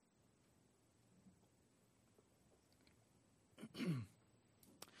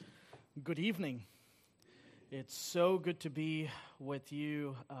Good evening. It's so good to be with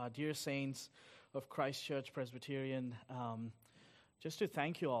you, dear saints of Christ Church Presbyterian. Just to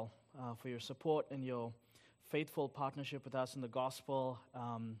thank you all for your support and your faithful partnership with us in the gospel.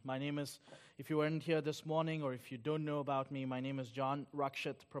 My name is, if you weren't here this morning or if you don't know about me, my name is John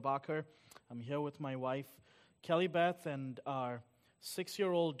Rakshit Prabhakar. I'm here with my wife, Kelly Beth, and our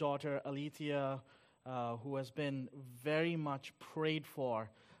 6-year-old daughter, Alethea, who has been very much prayed for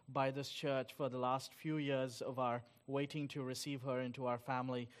by this church for the last few years of our waiting to receive her into our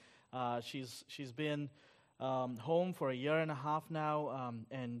family. She's been home for a year and a half now,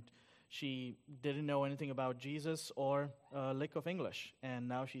 and she didn't know anything about Jesus or a lick of English. And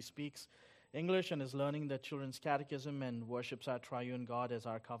now she speaks English and is learning the Children's Catechism and worships our triune God as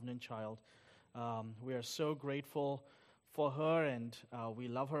our covenant child. We are so grateful for her, and we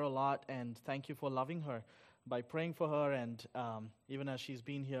love her a lot, and thank you for loving her by praying for her. And even as she's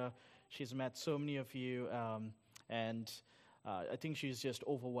been here, she's met so many of you, and I think she's just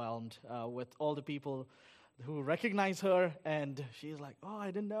overwhelmed with all the people who recognize her, and she's like, oh, I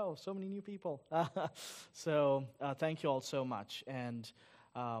didn't know, so many new people. So thank you all so much. And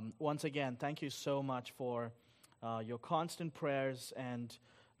once again, thank you so much for your constant prayers and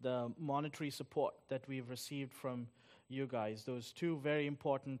the monetary support that we've received from you guys. Those two very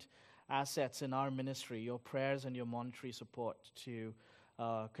important assets in our ministry, your prayers and your monetary support, to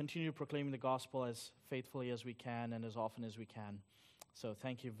continue proclaiming the gospel as faithfully as we can and as often as we can. So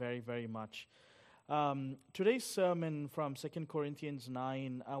thank you very, very much. Today's sermon from 2 Corinthians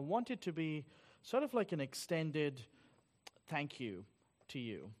 9, I want it to be sort of like an extended thank you to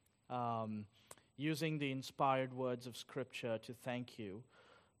you, using the inspired words of Scripture to thank you,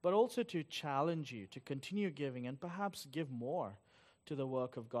 but also to challenge you to continue giving and perhaps give more to the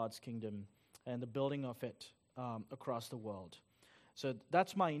work of God's kingdom and the building of it across the world. So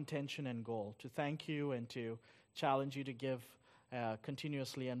that's my intention and goal, to thank you and to challenge you to give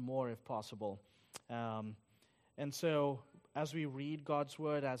continuously and more if possible. And so as we read God's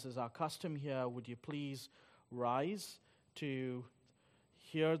word, as is our custom here, would you please rise to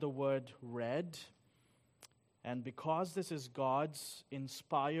hear the word read? And because this is God's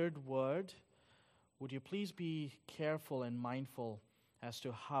inspired word, would you please be careful and mindful as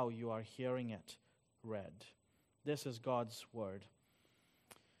to how you are hearing it read? This is God's word.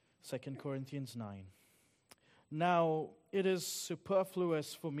 2 Corinthians 9. Now, it is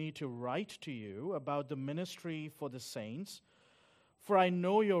superfluous for me to write to you about the ministry for the saints, for I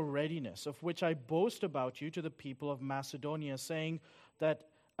know your readiness, of which I boast about you to the people of Macedonia, saying that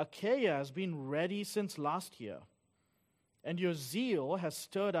Achaia has been ready since last year, and your zeal has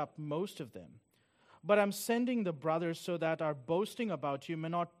stirred up most of them. But I'm sending the brothers so that our boasting about you may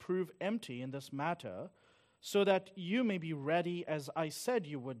not prove empty in this matter, so that you may be ready as I said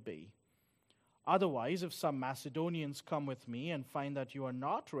you would be. Otherwise, if some Macedonians come with me and find that you are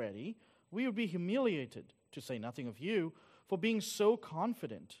not ready, we will be humiliated, to say nothing of you, for being so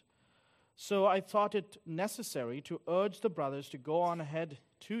confident. So I thought it necessary to urge the brothers to go on ahead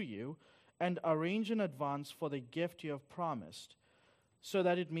to you and arrange in advance for the gift you have promised, so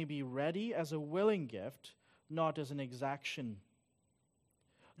that it may be ready as a willing gift, not as an exaction.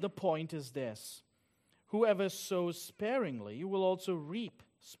 The point is this: whoever sows sparingly will also reap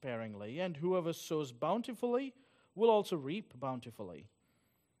sparingly, and whoever sows bountifully will also reap bountifully.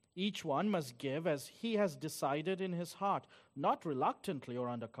 Each one must give as he has decided in his heart, not reluctantly or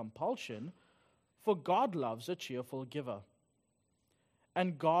under compulsion, for God loves a cheerful giver.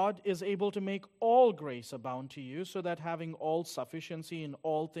 And God is able to make all grace abound to you, so that having all sufficiency in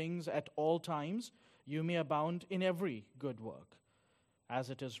all things at all times, you may abound in every good work. As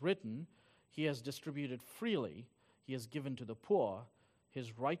it is written, He has distributed freely, He has given to the poor,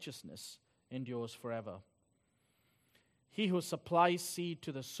 His righteousness endures forever. He who supplies seed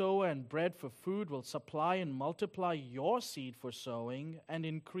to the sower and bread for food will supply and multiply your seed for sowing and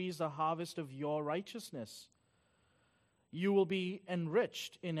increase the harvest of your righteousness. You will be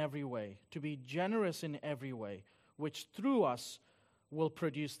enriched in every way, to be generous in every way, which through us will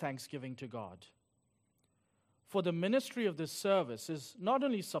produce thanksgiving to God. For the ministry of this service is not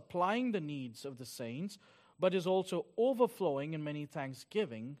only supplying the needs of the saints, but is also overflowing in many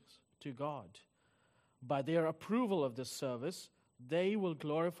thanksgivings to God. By their approval of this service, they will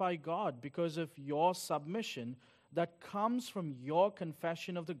glorify God because of your submission that comes from your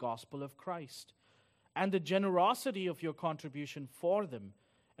confession of the gospel of Christ, and the generosity of your contribution for them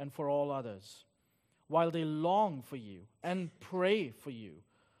and for all others, while they long for you and pray for you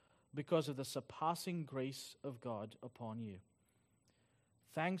because of the surpassing grace of God upon you.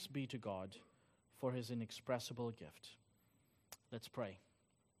 Thanks be to God for His inexpressible gift. Let's pray.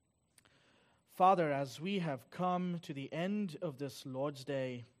 Father, as we have come to the end of this Lord's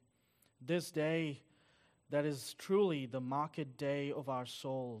Day, this day that is truly the market day of our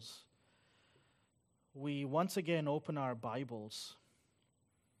souls, we once again open our Bibles.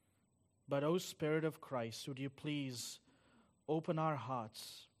 But, O Spirit of Christ, would you please open our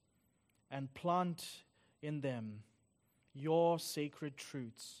hearts and plant in them your sacred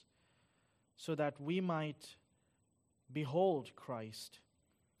truths so that we might behold Christ,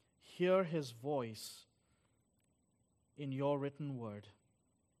 hear his voice in your written word,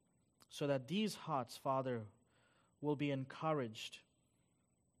 so that these hearts, Father, will be encouraged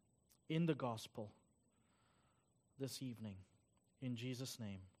in the gospel this evening. In Jesus'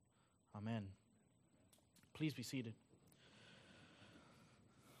 name, amen. Please be seated.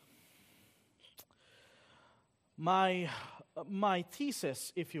 My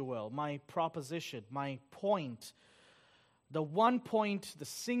thesis, if you will, my proposition, my point, the one point, the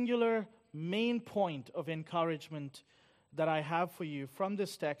singular main point of encouragement that I have for you from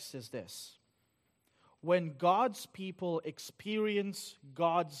this text is this. When God's people experience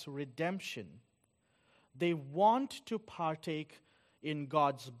God's redemption, they want to partake in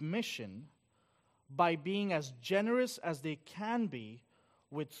God's mission by being as generous as they can be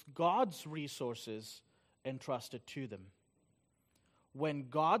with God's resources entrusted to them. When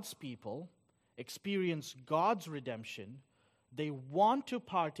God's people experience God's redemption, they want to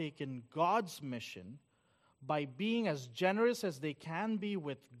partake in God's mission by being as generous as they can be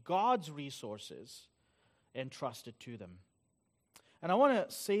with God's resources entrusted to them. And I want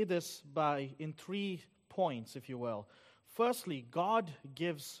to say this in 3 points, if you will. Firstly, God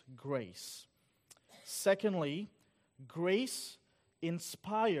gives grace. Secondly, grace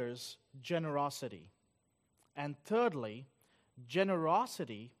inspires generosity. And thirdly,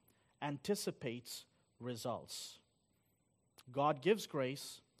 generosity anticipates results. God gives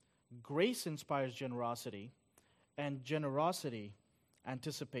grace, grace inspires generosity, and generosity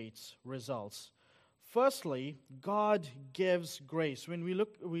anticipates results. Firstly, God gives grace. When we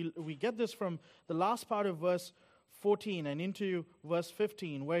look, we get this from the last part of verse 14 and into verse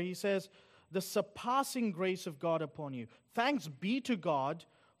 15, where he says, "The surpassing grace of God upon you. Thanks be to God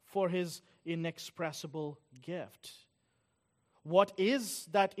for his inexpressible gift." What is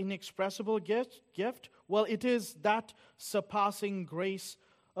that inexpressible gift? Well, it is that surpassing grace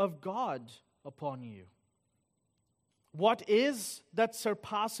of God upon you. What is that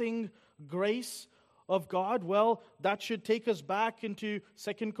surpassing grace of God? Well, that should take us back into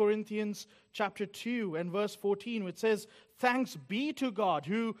 2 Corinthians chapter 2 and verse 14, which says, "Thanks be to God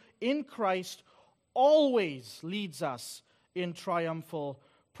who in Christ always leads us in triumphal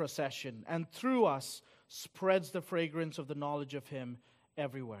procession, and through us spreads the fragrance of the knowledge of him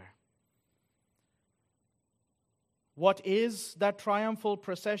everywhere." What is that triumphal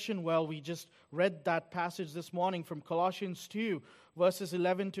procession? Well, we just read that passage this morning from Colossians 2, verses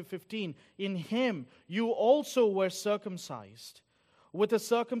 11 to 15. "In him you also were circumcised, with a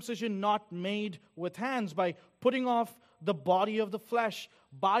circumcision not made with hands, by putting off the body of the flesh,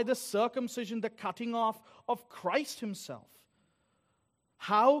 by the circumcision, the cutting off of Christ himself."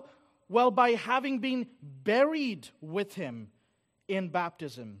 How? Well, by having been buried with him in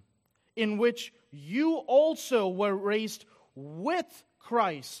baptism, in which you also were raised with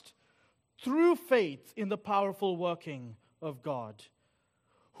Christ through faith in the powerful working of God,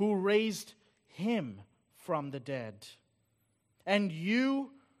 who raised him from the dead. And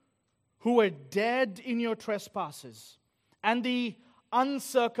you who were dead in your trespasses and the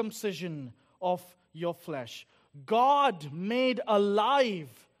uncircumcision of your flesh, God made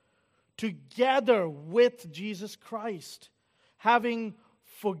alive together with Jesus Christ, having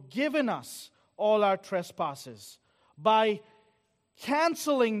forgiven us all our trespasses by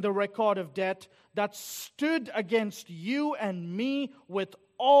canceling the record of debt that stood against you and me with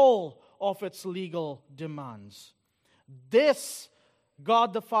all of its legal demands. This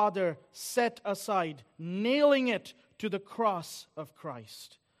God the Father set aside, nailing it to the cross of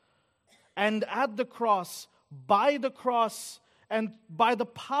Christ. And at the cross, and by the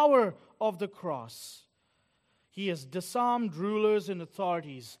power of the cross, he has disarmed rulers and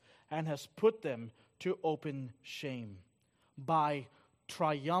authorities and has put them to open shame by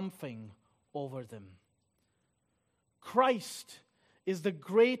triumphing over them. Christ is the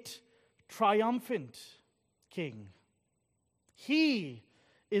great triumphant King. He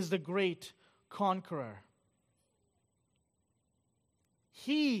is the great conqueror.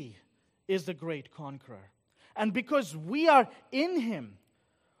 He is the great conqueror. And because we are in him,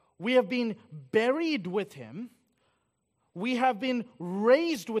 we have been buried with him, we have been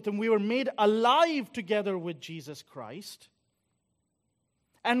raised with him, we were made alive together with Jesus Christ.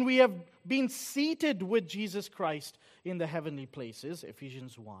 And we have been seated with Jesus Christ in the heavenly places,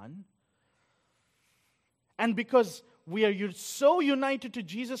 Ephesians 1. And because we are so united to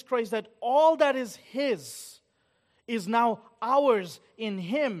Jesus Christ that all that is His is now ours in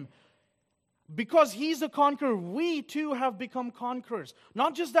Him. Because He's the conqueror, we too have become conquerors.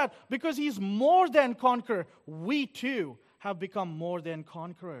 Not just that, because He's more than conqueror, we too have become more than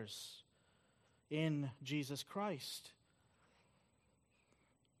conquerors in Jesus Christ.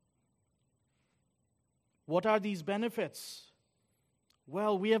 What are these benefits?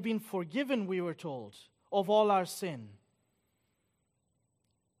 Well, we have been forgiven, we were told, of all our sin.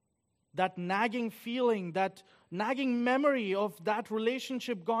 That nagging feeling, that nagging memory of that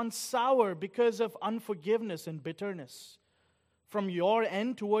relationship gone sour because of unforgiveness and bitterness from your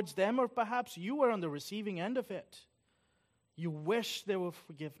end towards them, or perhaps you were on the receiving end of it. You wish there were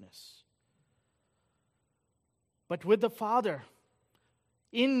forgiveness. But with the Father,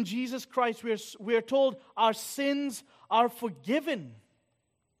 in Jesus Christ, we are told our sins are forgiven.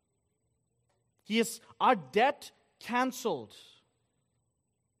 He is our debt canceled.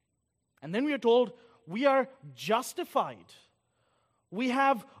 And then we are told we are justified. We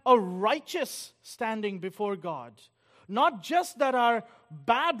have a righteous standing before God. Not just that our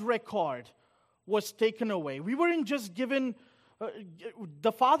bad record was taken away. We weren't just given,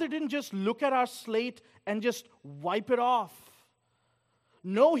 the Father didn't just look at our slate and just wipe it off.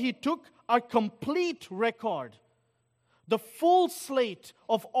 No, He took our complete record, the full slate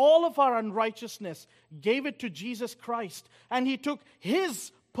of all of our unrighteousness, gave it to Jesus Christ, and He took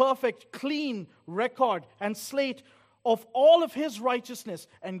His perfect, clean record and slate of all of His righteousness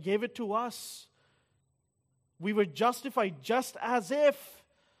and gave it to us. We were justified just as if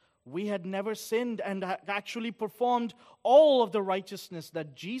we had never sinned and actually performed all of the righteousness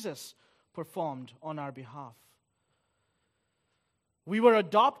that Jesus performed on our behalf. We were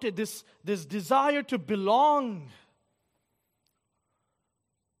adopted, this desire to belong.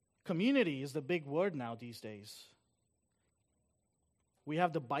 Community is the big word now these days. We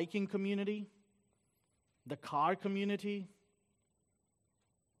have the biking community, the car community,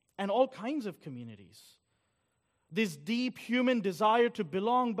 and all kinds of communities. This deep human desire to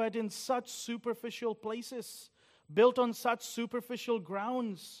belong, but in such superficial places, built on such superficial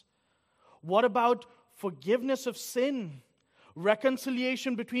grounds. What about forgiveness of sin?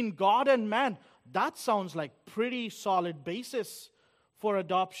 Reconciliation between God and man? That sounds like pretty solid basis for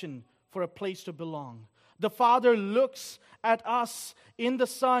adoption, for a place to belong. The Father looks at us in the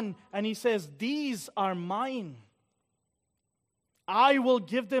Son and He says, "These are mine. I will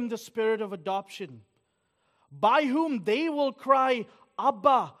give them the spirit of adoption, by whom they will cry,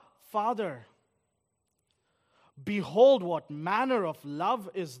 Abba, Father. Behold, what manner of love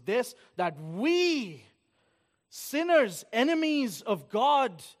is this, that we, sinners, enemies of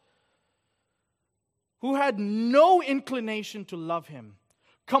God, who had no inclination to love Him,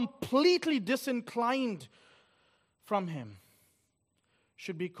 completely disinclined from Him,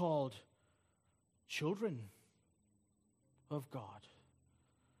 should be called children of God."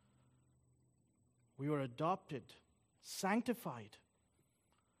 We were adopted, sanctified.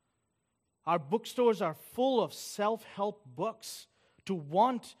 Our bookstores are full of self-help books to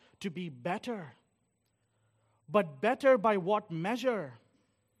want to be better. But better by what measure?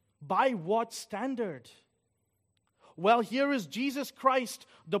 By what standard? Well, here is Jesus Christ,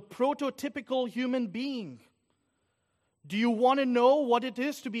 the prototypical human being. Do you want to know what it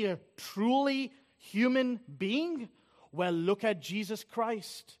is to be a truly human being? Well, look at Jesus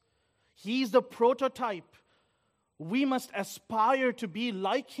Christ. He's the prototype. We must aspire to be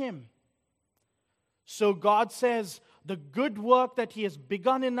like Him. So God says, the good work that He has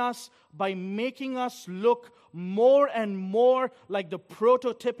begun in us by making us look more and more like the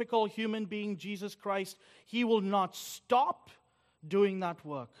prototypical human being, Jesus Christ, He will not stop doing that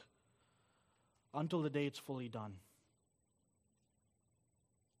work until the day it's fully done.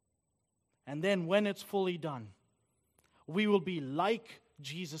 And then when it's fully done, we will be like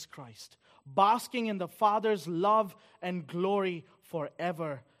Jesus Christ, basking in the Father's love and glory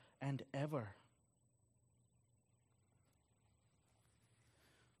forever and ever.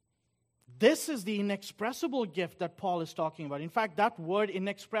 This is the inexpressible gift that Paul is talking about. In fact, that word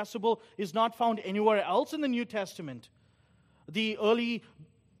inexpressible is not found anywhere else in the New Testament. The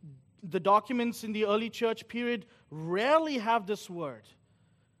documents in the early church period rarely have this word.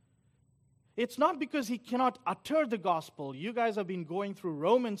 It's not because he cannot utter the gospel. You guys have been going through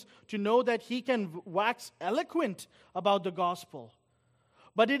Romans to know that he can wax eloquent about the gospel.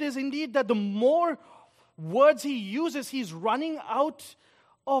 But it is indeed that the more words he uses, he's running out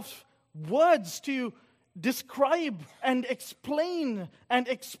of words to describe and explain and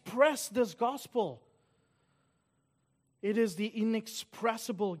express this gospel. It is the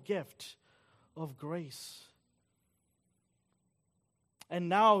inexpressible gift of grace. And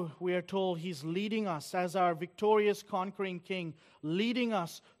now we are told He's leading us as our victorious, conquering King, leading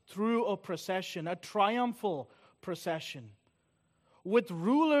us through a procession, a triumphal procession, with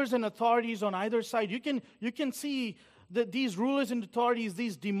rulers and authorities on either side. You can see that these rulers and authorities,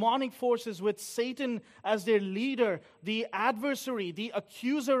 these demonic forces with Satan as their leader, the adversary, the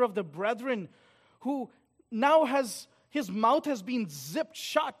accuser of the brethren, who now his mouth has been zipped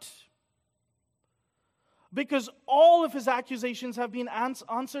shut, because all of his accusations have been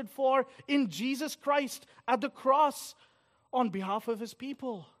answered for in Jesus Christ at the cross on behalf of His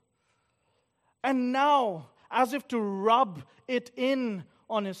people. And now, as if to rub it in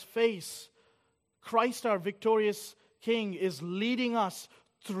on His face, Christ, our victorious King, is leading us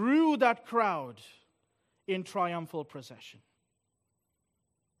through that crowd in triumphal procession.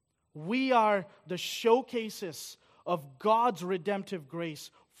 We are the showcases of God's redemptive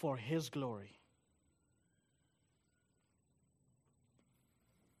grace for His glory.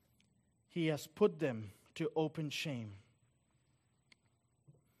 He has put them to open shame.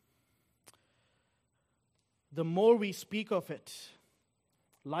 The more we speak of it,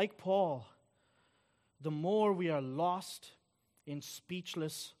 like Paul, the more we are lost in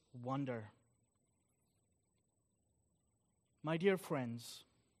speechless wonder. My dear friends,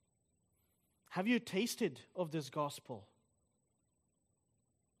 have you tasted of this gospel?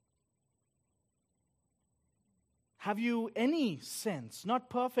 Have you any sense, not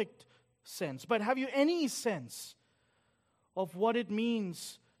perfect sense, but have you any sense of what it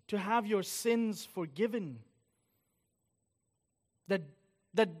means to have your sins forgiven?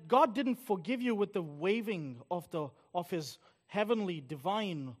 That God didn't forgive you with the waving of His heavenly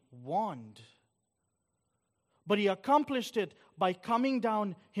divine wand, but He accomplished it by coming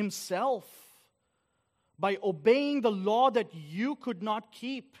down Himself, by obeying the law that you could not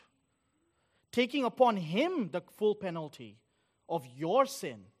keep, taking upon Him the full penalty of your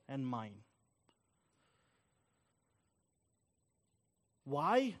sin and mine.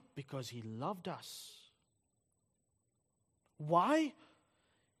 Why? Because He loved us. Why?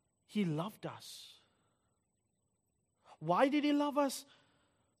 He loved us. Why did He love us?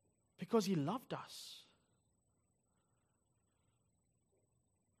 Because He loved us.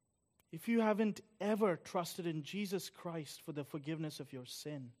 If you haven't ever trusted in Jesus Christ for the forgiveness of your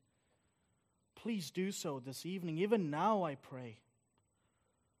sin, please do so this evening. Even now, I pray.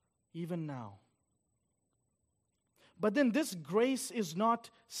 Even now. But then this grace is not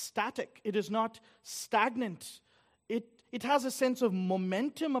static. It is not stagnant. It has a sense of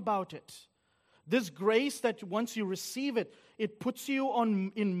momentum about it. This grace that once you receive it, it puts you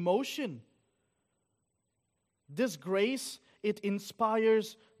in motion. This grace, it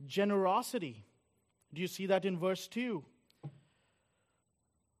inspires generosity. Do you see that in verse 2?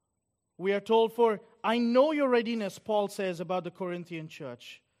 We are told, "For I know your readiness," Paul says about the Corinthian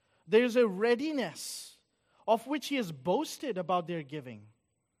church. There is a readiness of which he has boasted about their giving.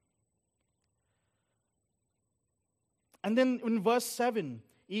 And then in verse 7,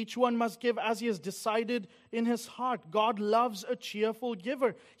 each one must give as he has decided in his heart. God loves a cheerful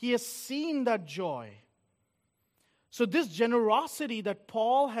giver. He has seen that joy. So this generosity that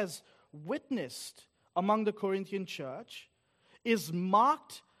Paul has witnessed among the Corinthian church is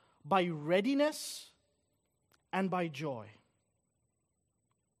marked by readiness and by joy.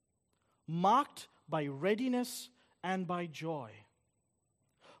 Marked by readiness and by joy.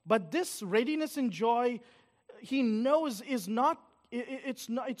 But this readiness and joy, he knows it's not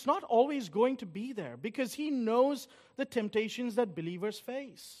always going to be there, because he knows the temptations that believers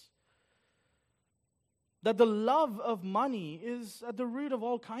face. That the love of money is at the root of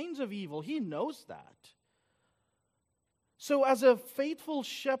all kinds of evil. He knows that. So as a faithful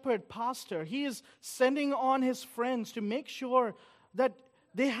shepherd pastor, he is sending on his friends to make sure that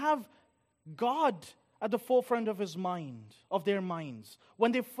they have God at the forefront of their minds,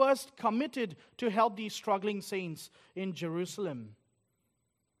 when they first committed to help these struggling saints in Jerusalem.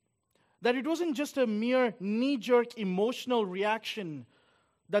 That it wasn't just a mere knee-jerk emotional reaction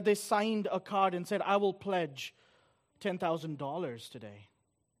that they signed a card and said, "I will pledge $10,000 today."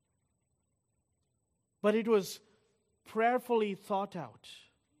 But it was prayerfully thought out,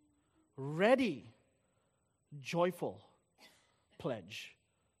 ready, joyful pledge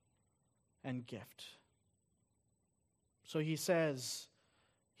and gift. So he says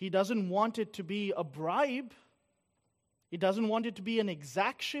he doesn't want it to be a bribe. He doesn't want it to be an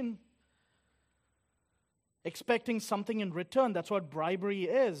exaction, expecting something in return. That's what bribery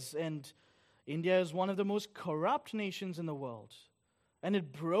is. And India is one of the most corrupt nations in the world. And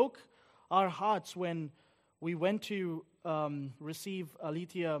it broke our hearts when we went to receive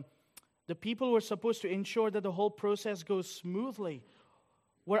Alethea. The people who were supposed to ensure that the whole process goes smoothly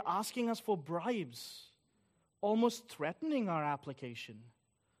were asking us for bribes, almost threatening our application.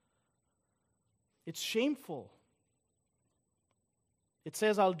 It's shameful. It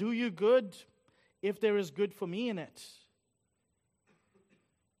says, I'll do you good if there is good for me in it.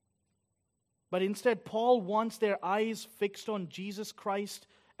 But instead, Paul wants their eyes fixed on Jesus Christ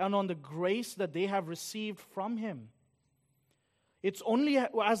and on the grace that they have received from Him. It's only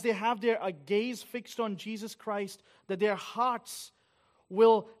as they have their gaze fixed on Jesus Christ that their hearts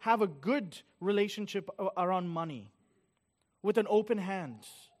will have a good relationship around money, with an open hand,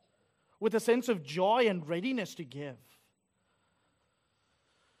 with a sense of joy and readiness to give.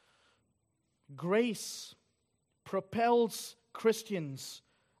 Grace propels Christians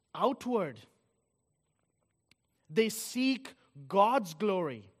outward. They seek God's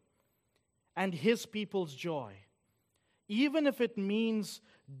glory and His people's joy, even if it means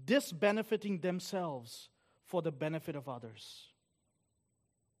disbenefiting themselves for the benefit of others.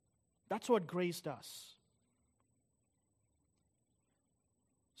 That's what grace does.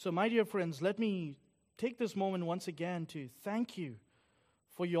 So, my dear friends, let me take this moment once again to thank you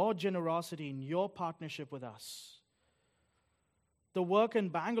for your generosity and your partnership with us. The work in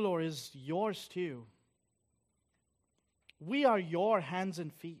Bangalore is yours too. We are your hands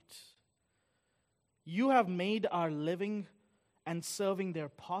and feet. You have made our living and serving there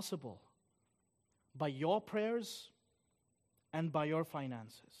possible by your prayers and by your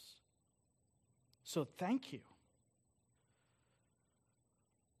finances. So thank you.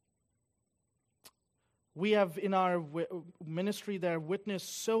 We have in our ministry there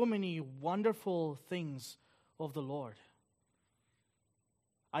witnessed so many wonderful things of the Lord.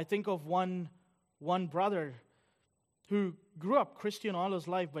 I think of one brother who grew up Christian all his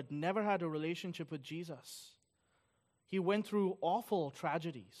life but never had a relationship with Jesus. He went through awful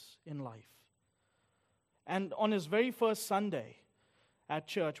tragedies in life. And on his very first Sunday at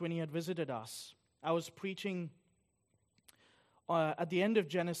church, when he had visited us, I was preaching at the end of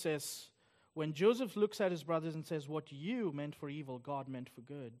Genesis, when Joseph looks at his brothers and says, what you meant for evil, God meant for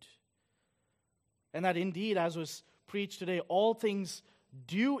good. And that indeed, as was preached today, all things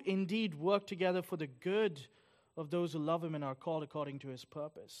do indeed work together for the good of those who love Him and are called according to His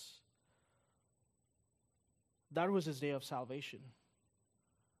purpose. That was his day of salvation.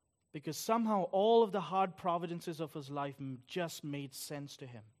 Because somehow all of the hard providences of his life just made sense to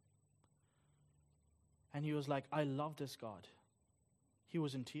him. And he was like, I love this God. He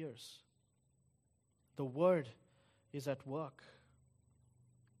was in tears. The Word is at work.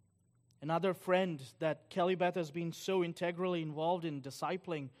 Another friend that Kelly Beth has been so integrally involved in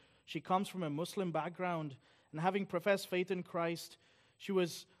discipling, she comes from a Muslim background, and having professed faith in Christ, she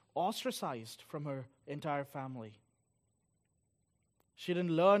was ostracized from her entire family. She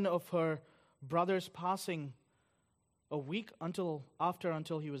didn't learn of her brother's passing a week until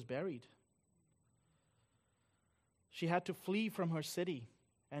he was buried. She had to flee from her city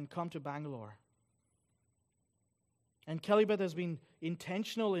and come to Bangalore. And Kelly Beth has been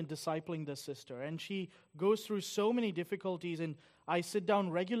intentional in discipling this sister, and she goes through so many difficulties, and I sit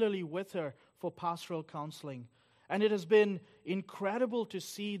down regularly with her for pastoral counseling. And it has been incredible to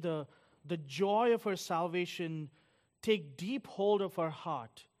see the joy of her salvation take deep hold of her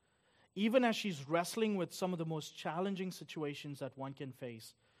heart, even as she's wrestling with some of the most challenging situations that one can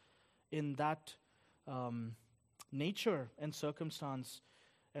face in that nature and circumstance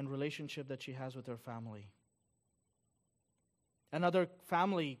and relationship that she has with her family. Another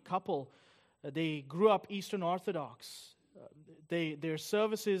family couple, they grew up Eastern Orthodox. Their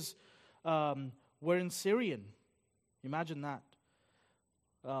services were in Syrian. Imagine that.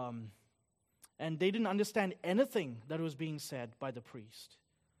 And they didn't understand anything that was being said by the priest.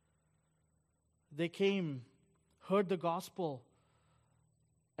 They came, heard the gospel,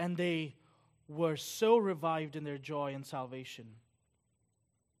 and they were so revived in their joy and salvation.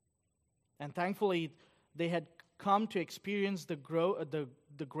 And thankfully, they had come to experience the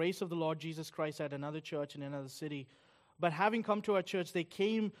grace of the Lord Jesus Christ at another church in another city. But having come to our church, they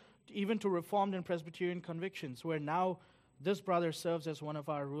came even to Reformed and Presbyterian convictions, where now this brother serves as one of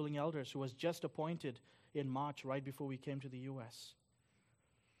our ruling elders who was just appointed in March, right before we came to the U.S.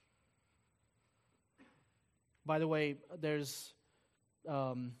 By the way, there's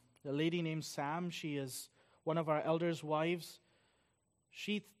a lady named Sam. She is one of our elders' wives.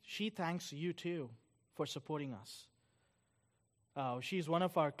 She thanks you too for supporting us. She's one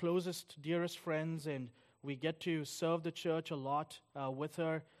of our closest, dearest friends, and we get to serve the church a lot with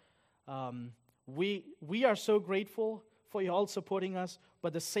her. We are so grateful for you all supporting us,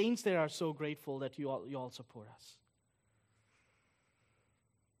 but the saints there are so grateful that you all support us.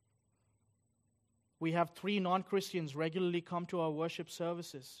 We have 3 non-Christians regularly come to our worship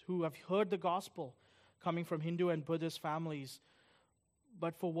services who have heard the gospel coming from Hindu and Buddhist families,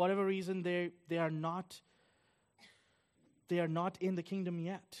 but for whatever reason they are not in the kingdom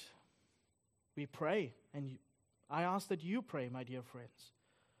yet. We pray, and I ask that you pray, my dear friends,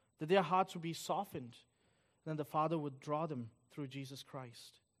 that their hearts would be softened, then the Father would draw them through Jesus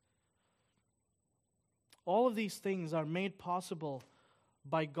Christ. All of these things are made possible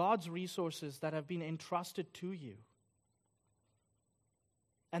by God's resources that have been entrusted to you,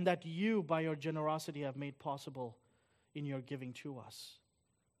 and that you, by your generosity, have made possible in your giving to us.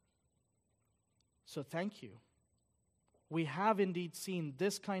 So thank you. We have indeed seen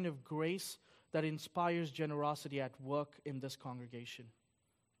this kind of grace that inspires generosity at work in this congregation.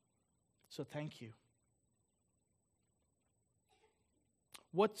 So thank you.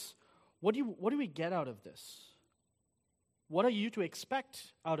 What do we get out of this? What are you to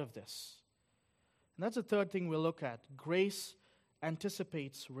expect out of this? And that's the third thing we'll look at. Grace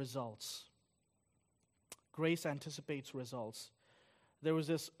anticipates results. Grace anticipates results. There was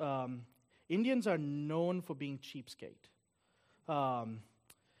this, Indians are known for being cheapskate.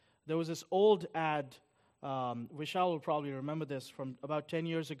 There was this old ad, Vishal will probably remember this, from about 10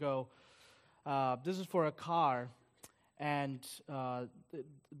 years ago. This is for a car, and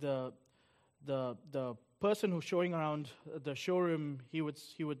the person who's showing around the showroom, he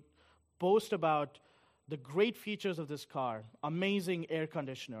would boast about the great features of this car. Amazing air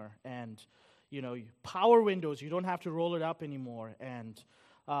conditioner, and power windows, you don't have to roll it up anymore, and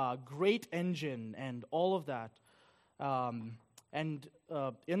great engine, and all of that. And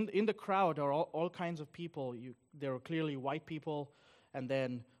in the crowd are all kinds of people. There were clearly white people, and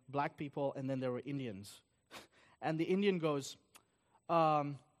then black people, and then there were Indians. And the Indian goes,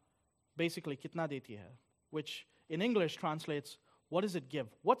 basically, kitna deti hai? Which in English translates, what does it give?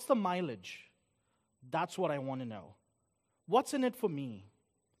 What's the mileage? That's what I want to know. What's in it for me?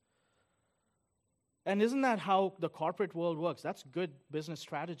 And isn't that how the corporate world works? That's good business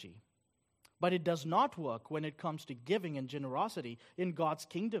strategy. But it does not work when it comes to giving and generosity in God's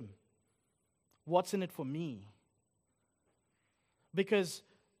kingdom. What's in it for me? Because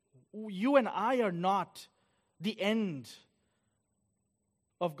you and I are not the end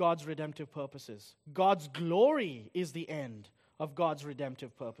of God's redemptive purposes. God's glory is the end of God's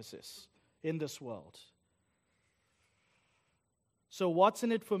redemptive purposes in this world. So what's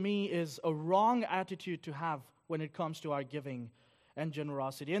in it for me is a wrong attitude to have when it comes to our giving and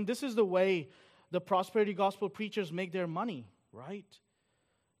generosity. And this is the way the prosperity gospel preachers make their money, right?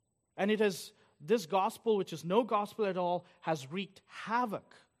 And this gospel, which is no gospel at all, has wreaked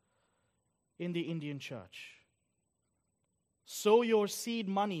havoc in the Indian church. Sow your seed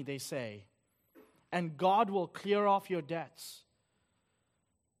money, they say, and God will clear off your debts,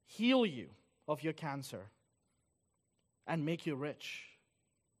 heal you of your cancer, and make you rich.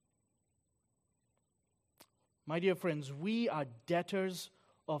 My dear friends, we are debtors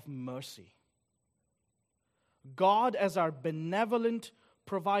of mercy. God, as our benevolent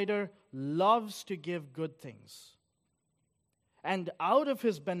provider, loves to give good things. And out of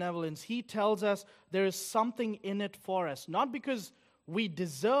His benevolence, He tells us there is something in it for us. Not because we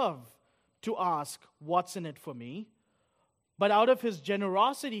deserve to ask, what's in it for me? But out of His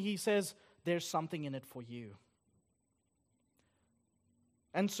generosity, He says, there's something in it for you.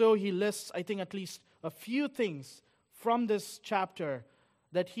 And so He lists, I think, at least a few things from this chapter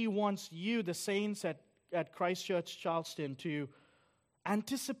that He wants you, the saints at Christ Church Charleston, to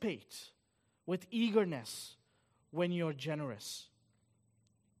anticipate with eagerness when you're generous.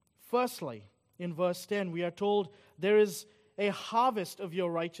 Firstly, in verse 10, we are told there is a harvest of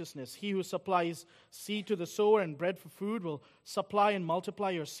your righteousness. He who supplies seed to the sower and bread for food will supply and multiply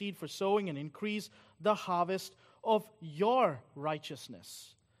your seed for sowing and increase the harvest of your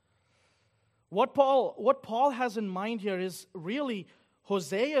righteousness. What Paul has in mind here is really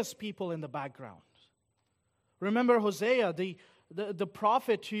Hosea's people in the background. Remember Hosea, the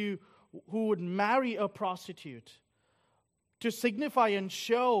prophet who would marry a prostitute to signify and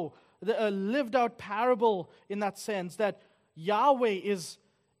show a lived out parable in that sense that Yahweh is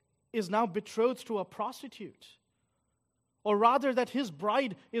now betrothed to a prostitute. Or rather that His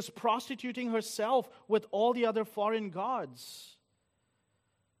bride is prostituting herself with all the other foreign gods.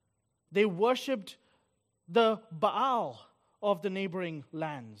 They worshipped the Baal of the neighboring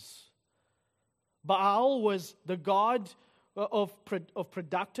lands. Baal was the god of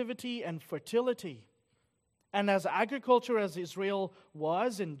productivity and fertility. And as agriculture as Israel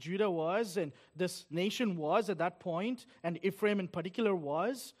was, and Judah was, and this nation was at that point, and Ephraim in particular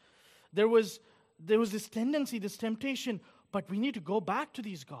was, there was this tendency, this temptation, but we need to go back to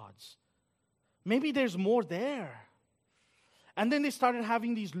these gods. Maybe there's more there. And then they started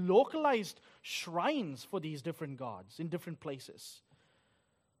having these localized shrines for these different gods in different places.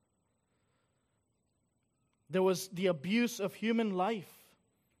 There was the abuse of human life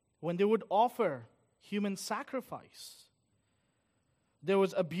when they would offer human sacrifice. There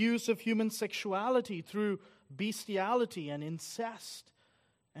was abuse of human sexuality through bestiality and incest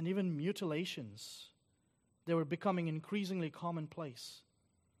and even mutilations. They were becoming increasingly commonplace.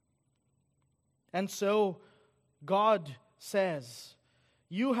 And so God says,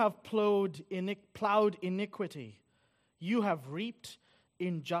 you have plowed iniquity. You have reaped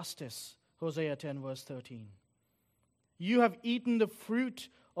injustice. Hosea 10 verse 13. You have eaten the fruit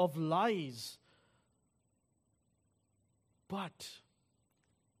of lies. But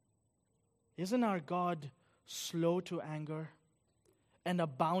isn't our God slow to anger and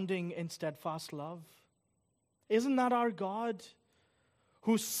abounding in steadfast love? Isn't that our God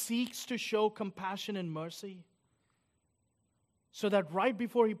who seeks to show compassion and mercy? So that right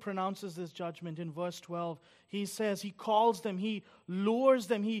before he pronounces this judgment in verse 12, he says, he calls them, he lures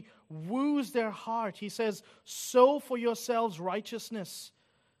them, he woos their heart. He says, sow for yourselves righteousness,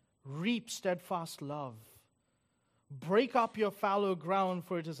 reap steadfast love. Break up your fallow ground,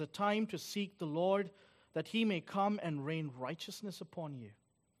 for it is a time to seek the Lord, that he may come and rain righteousness upon you.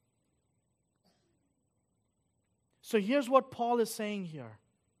 So here's what Paul is saying here.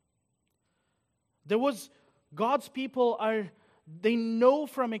 God's people they know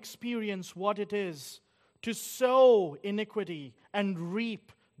from experience what it is to sow iniquity and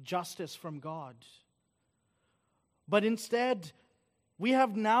reap justice from God. But instead, we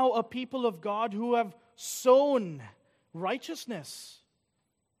have now a people of God who have sown righteousness.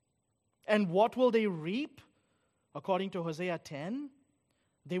 And what will they reap? According to Hosea 10,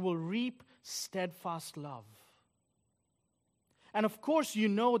 they will reap steadfast love. And of course, you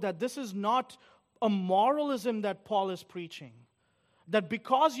know that this is not a moralism that Paul is preaching. That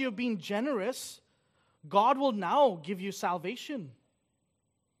because you've been generous, God will now give you salvation.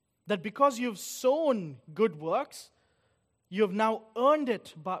 That because you've sown good works, you have now earned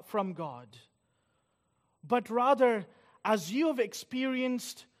it from God. But rather, as you have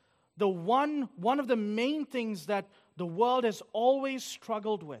experienced one of the main things that the world has always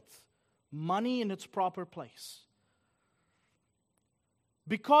struggled with, money in its proper place.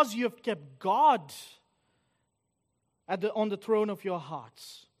 Because you have kept God on the throne of your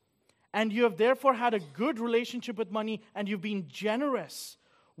hearts, and you have therefore had a good relationship with money, and you've been generous,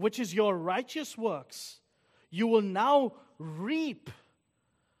 which is your righteous works, you will now reap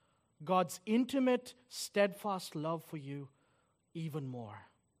God's intimate, steadfast love for you even more.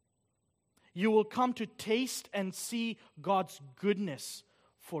 You will come to taste and see God's goodness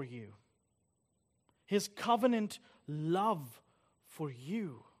for you. His covenant love for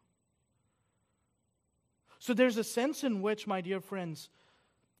you. So there's a sense in which, my dear friends,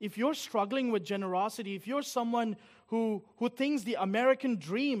 if you're struggling with generosity, if you're someone who thinks the American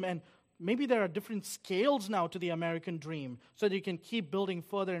dream, and maybe there are different scales now to the American dream, so that you can keep building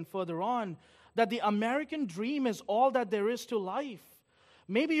further and further on, that the American dream is all that there is to life.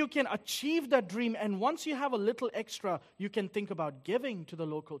 Maybe you can achieve that dream, and once you have a little extra, you can think about giving to the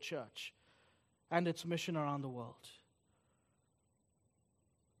local church and its mission around the world.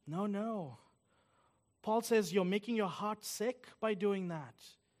 No. Paul says you're making your heart sick by doing that.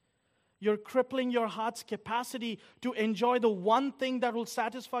 You're crippling your heart's capacity to enjoy the one thing that will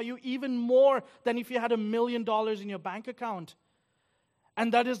satisfy you even more than if you had $1 million in your bank account.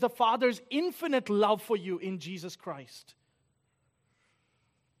 And that is the Father's infinite love for you in Jesus Christ.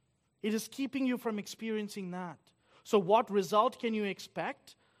 It is keeping you from experiencing that. So what result can you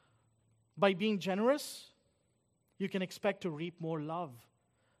expect by being generous? You can expect to reap more love.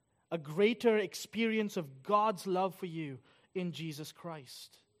 A greater experience of God's love for you in Jesus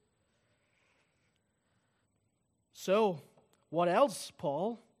Christ. So, what else,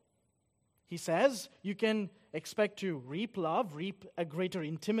 Paul? He says you can expect to reap love, reap a greater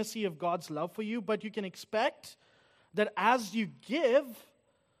intimacy of God's love for you, but you can expect that as you give,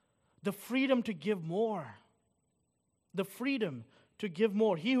 the freedom to give more. The freedom to give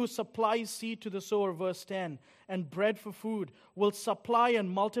more. He who supplies seed to the sower, verse 10, and bread for food, will supply and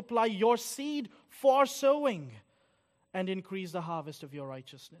multiply your seed for sowing and increase the harvest of your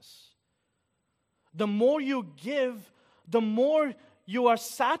righteousness. The more you give, the more you are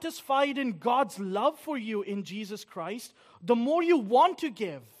satisfied in God's love for you in Jesus Christ, the more you want to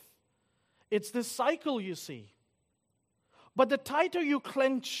give. It's this cycle, you see. But the tighter you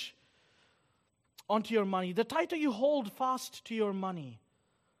clench onto your money, the tighter you hold fast to your money,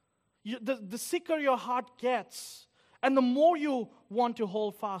 the sicker your heart gets, and the more you want to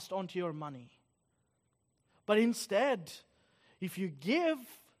hold fast onto your money. But instead, if you give,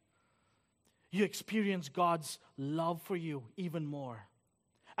 you experience God's love for you even more.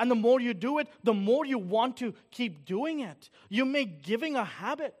 And the more you do it, the more you want to keep doing it. You make giving a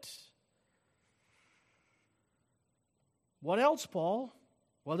habit. What else, Paul?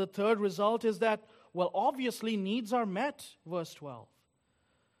 Well, the third result is that, obviously needs are met, verse 12.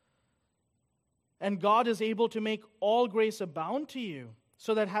 And God is able to make all grace abound to you,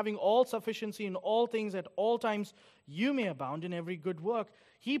 so that having all sufficiency in all things at all times, you may abound in every good work.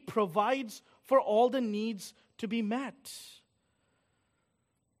 He provides for all the needs to be met.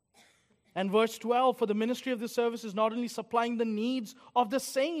 And verse 12, for the ministry of the service is not only supplying the needs of the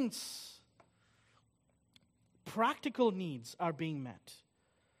saints, practical needs are being met.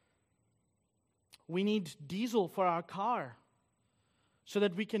 We need diesel for our car so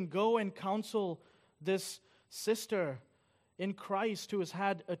that we can go and counsel this sister in Christ who has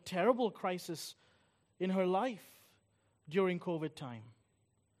had a terrible crisis in her life during COVID time,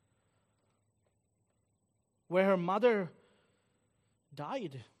 where her mother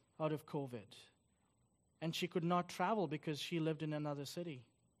died out of COVID and she could not travel because she lived in another city.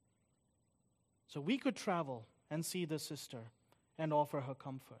 So we could travel and see the sister and offer her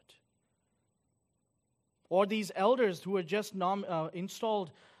comfort. Or these elders who were just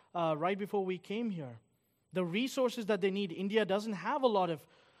installed right before we came here. The resources that they need. India doesn't have a lot of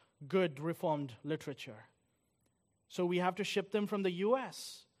good Reformed literature. So we have to ship them from the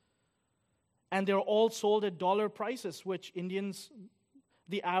U.S. And they're all sold at dollar prices, which Indians,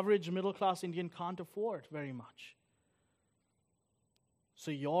 the average middle-class Indian, can't afford very much.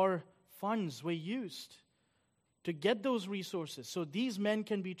 So your funds were used to get those resources so these men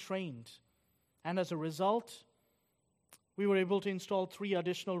can be trained. And as a result, we were able to install 3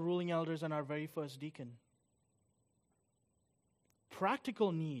 additional ruling elders and our very first deacon.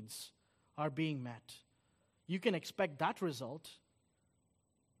 Practical needs are being met. You can expect that result.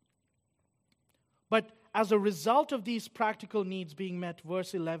 But as a result of these practical needs being met,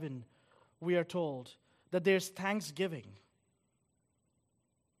 verse 11, we are told that there's thanksgiving.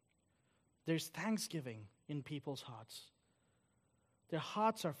 There's thanksgiving in people's hearts. Their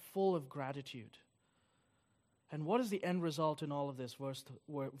hearts are full of gratitude. And what is the end result in all of this? Verse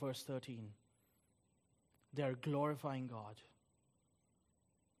 13. They are glorifying God.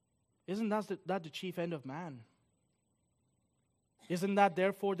 Isn't that the chief end of man? Isn't that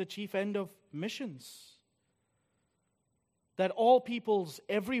therefore the chief end of missions? That all peoples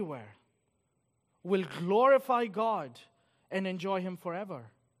everywhere will glorify God and enjoy Him forever.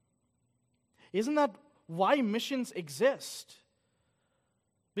 Isn't that why missions exist?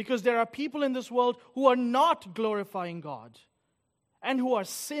 Because there are people in this world who are not glorifying God and who are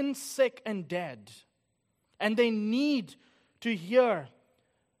sin sick and dead. And they need to hear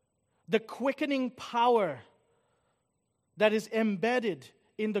the quickening power that is embedded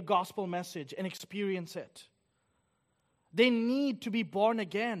in the gospel message and experience it. They need to be born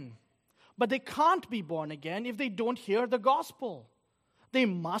again. But they can't be born again if they don't hear the gospel. They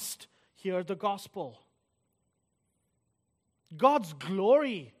must hear the gospel. God's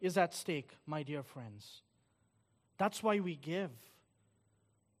glory is at stake, my dear friends. That's why we give.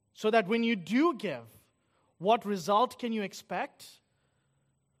 So that when you do give, what result can you expect?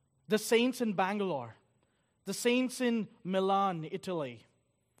 The saints in Bangalore, the saints in Milan, Italy,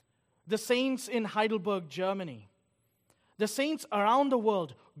 the saints in Heidelberg, Germany, the saints around the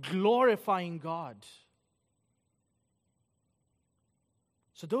world glorifying God.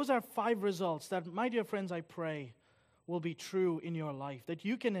 So those are 5 results that, my dear friends, I pray will be true in your life, that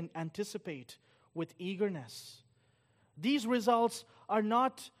you can anticipate with eagerness. These results are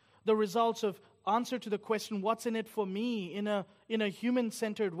not the results of answer to the question, what's in it for me, in a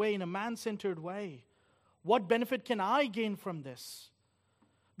human-centered way, in a man-centered way. What benefit can I gain from this?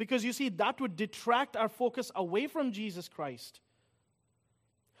 Because you see, that would detract our focus away from Jesus Christ.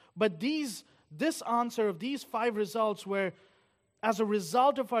 But this answer of these 5 results were, as a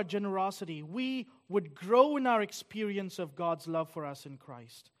result of our generosity, we would grow in our experience of God's love for us in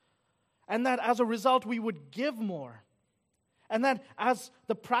Christ. And that as a result, we would give more. And that as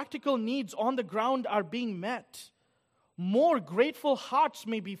the practical needs on the ground are being met, more grateful hearts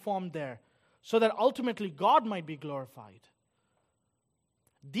may be formed there, so that ultimately God might be glorified.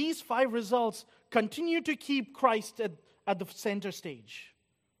 These 5 results continue to keep Christ at the center stage.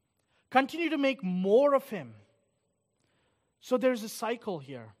 Continue to make more of Him. So there's a cycle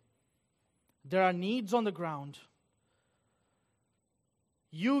here. There are needs on the ground.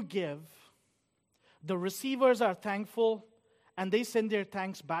 You give. The receivers are thankful, and they send their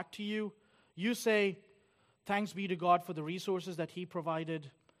thanks back to you. You say, thanks be to God for the resources that He provided.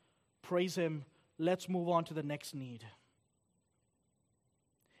 Praise Him. Let's move on to the next need.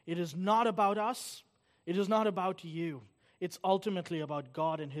 It is not about us. It is not about you. It's ultimately about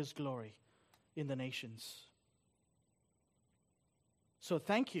God and His glory in the nations. So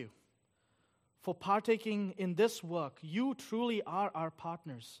thank you for partaking in this work. You truly are our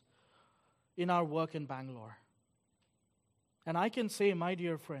partners in our work in Bangalore. And I can say, my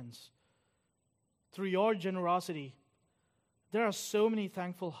dear friends, through your generosity, there are so many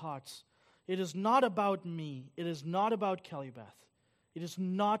thankful hearts. It is not about me. It is not about Kelly-Beth. It is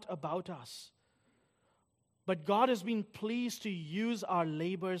not about us. But God has been pleased to use our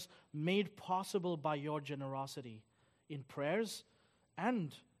labors made possible by your generosity in prayers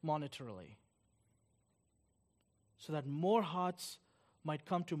and monetarily, so that more hearts might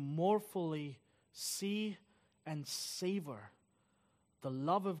come to more fully see and savor the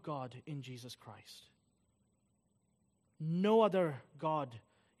love of God in Jesus Christ. No other God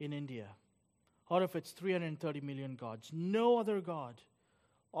in India, out of its 330 million gods, no other God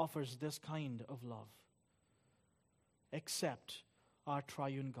offers this kind of love except our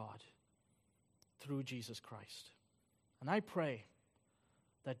triune God through Jesus Christ. And I pray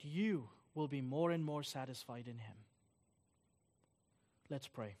that you will be more and more satisfied in Him. Let's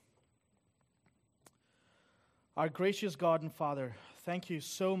pray. Our gracious God and Father, thank you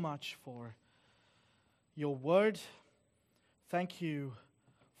so much for your word. Thank you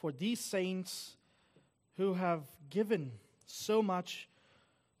for these saints who have given so much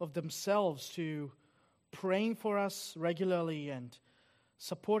of themselves to praying for us regularly and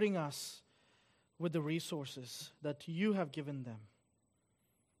supporting us with the resources that you have given them.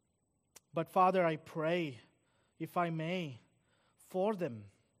 But Father, I pray, if I may, for them,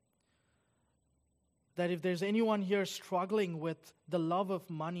 that if there's anyone here struggling with the love of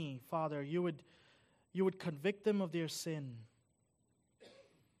money, Father, you would convict them of their sin,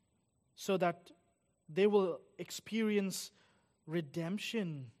 so that they will experience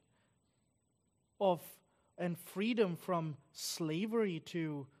redemption of and freedom from slavery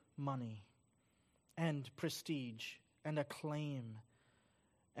to money and prestige and acclaim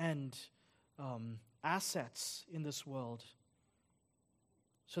and assets in this world,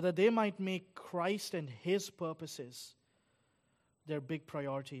 so that they might make Christ and His purposes their big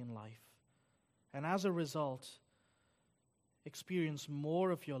priority in life. And as a result, experience more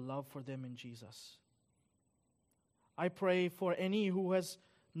of your love for them in Jesus. I pray for any who has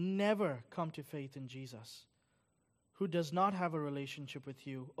never come to faith in Jesus, who does not have a relationship with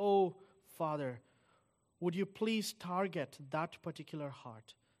you. Oh, Father, would you please target that particular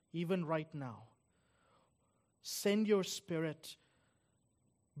heart, even right now? Send your Spirit,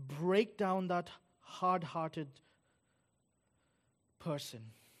 break down that hard-hearted person.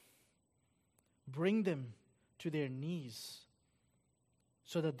 Bring them to their knees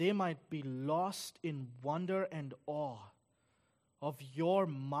so that they might be lost in wonder and awe of your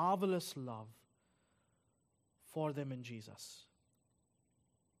marvelous love for them in Jesus.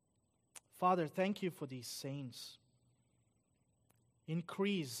 Father, thank you for these saints.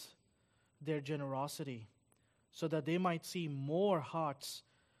 Increase their generosity so that they might see more hearts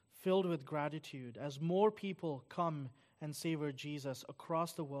filled with gratitude as more people come and savor Jesus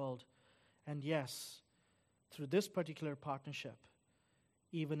across the world. And yes, through this particular partnership,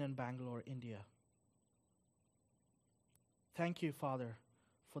 even in Bangalore, India. Thank you, Father,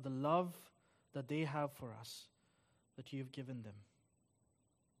 for the love that they have for us, that you've given them.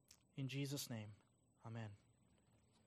 In Jesus' name, amen.